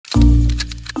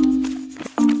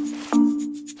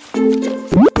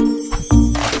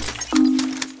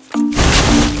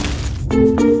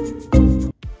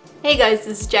guys,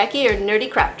 this is Jackie, your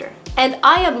nerdy crafter, and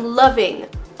I am loving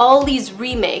all these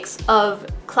remakes of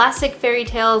classic fairy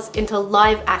tales into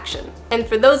live action. And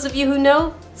for those of you who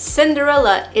know,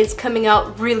 Cinderella is coming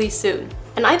out really soon.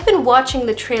 And I've been watching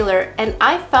the trailer and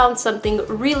I found something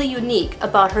really unique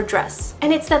about her dress.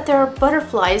 And it's that there are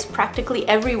butterflies practically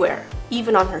everywhere,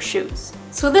 even on her shoes.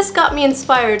 So this got me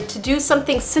inspired to do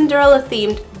something Cinderella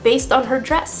themed based on her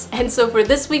dress. And so for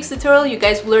this week's tutorial, you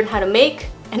guys will learn how to make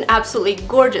an absolutely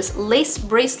gorgeous lace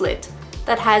bracelet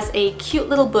that has a cute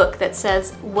little book that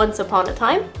says Once Upon a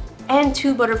Time and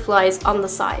 2 butterflies on the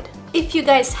side. If you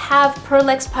guys have Pearl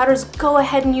X powders, go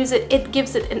ahead and use it. It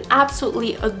gives it an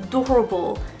absolutely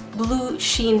adorable blue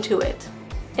sheen to it.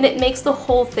 And it makes the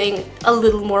whole thing a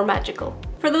little more magical.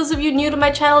 For those of you new to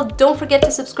my channel, don't forget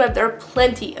to subscribe. There are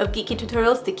plenty of geeky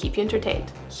tutorials to keep you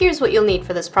entertained. Here's what you'll need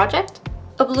for this project.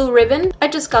 A blue ribbon. I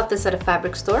just got this at a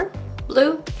fabric store.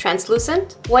 Blue,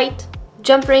 translucent, white,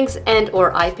 jump rings and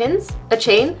or eye pins, a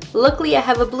chain. Luckily I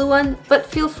have a blue one, but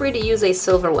feel free to use a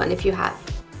silver one if you have.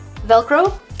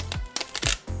 Velcro,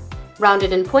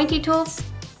 rounded and pointy tools,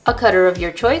 a cutter of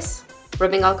your choice,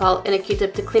 rubbing alcohol and a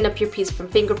Q-tip to clean up your piece from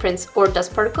fingerprints or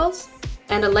dust particles,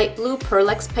 and a light blue Pearl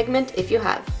X pigment if you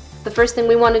have. The first thing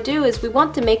we want to do is we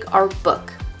want to make our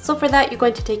book. So for that you're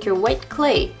going to take your white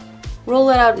clay,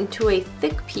 roll it out into a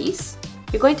thick piece.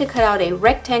 You're going to cut out a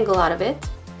rectangle out of it,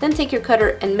 then take your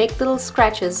cutter and make little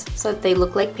scratches so that they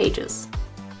look like pages.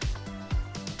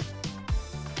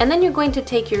 And then you're going to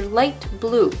take your light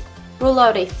blue, roll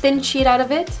out a thin sheet out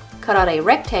of it, cut out a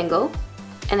rectangle,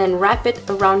 and then wrap it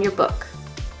around your book.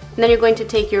 And then you're going to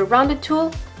take your rounded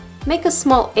tool, make a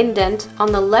small indent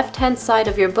on the left-hand side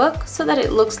of your book so that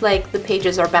it looks like the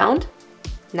pages are bound.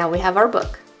 Now we have our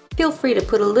book. Feel free to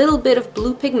put a little bit of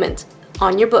blue pigment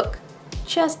on your book,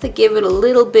 just to give it a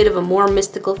little bit of a more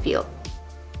mystical feel.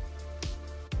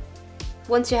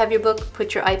 Once you have your book,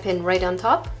 put your eye pin right on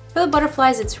top. For the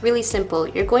butterflies, it's really simple.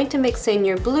 You're going to mix in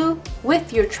your blue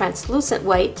with your translucent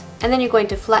white, and then you're going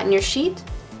to flatten your sheet.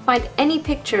 Find any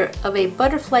picture of a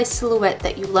butterfly silhouette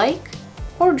that you like,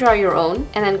 or draw your own,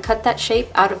 and then cut that shape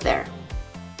out of there.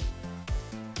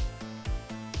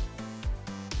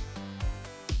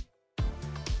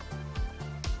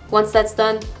 Once that's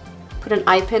done, put an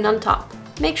eye pin on top.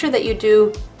 Make sure that you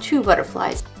do 2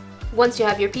 butterflies. Once you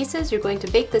have your pieces, you're going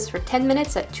to bake this for 10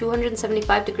 minutes at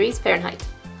 275 degrees Fahrenheit.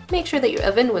 Make sure that your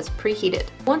oven was preheated.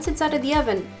 Once it's out of the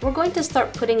oven, we're going to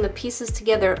start putting the pieces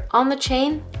together on the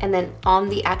chain and then on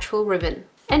the actual ribbon.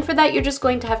 And for that, you're just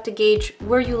going to have to gauge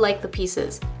where you like the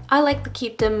pieces. I like to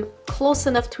keep them close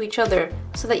enough to each other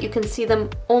so that you can see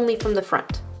them only from the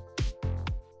front.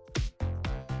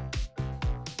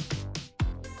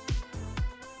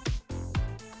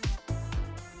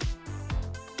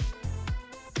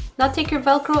 Now take your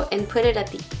Velcro and put it at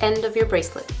the end of your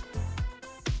bracelet.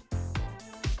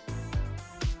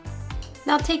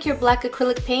 Now take your black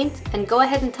acrylic paint and go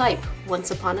ahead and type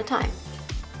Once Upon a Time.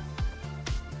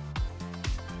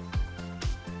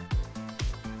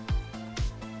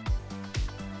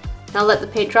 Now let the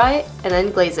paint dry and then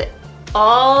glaze it.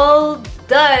 All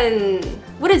done!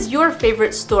 What is your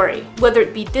favorite story, whether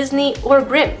it be Disney or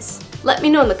Grimm's? Let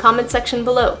me know in the comment section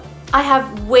below. I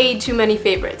have way too many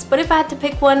favorites, but if I had to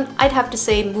pick one, I'd have to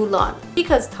say Mulan,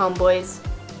 because tomboys.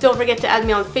 Don't forget to add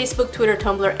me on Facebook, Twitter,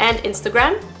 Tumblr, and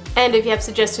Instagram. And if you have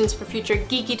suggestions for future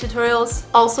geeky tutorials,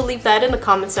 also leave that in the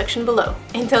comment section below.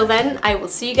 Until then, I will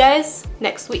see you guys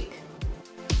next week.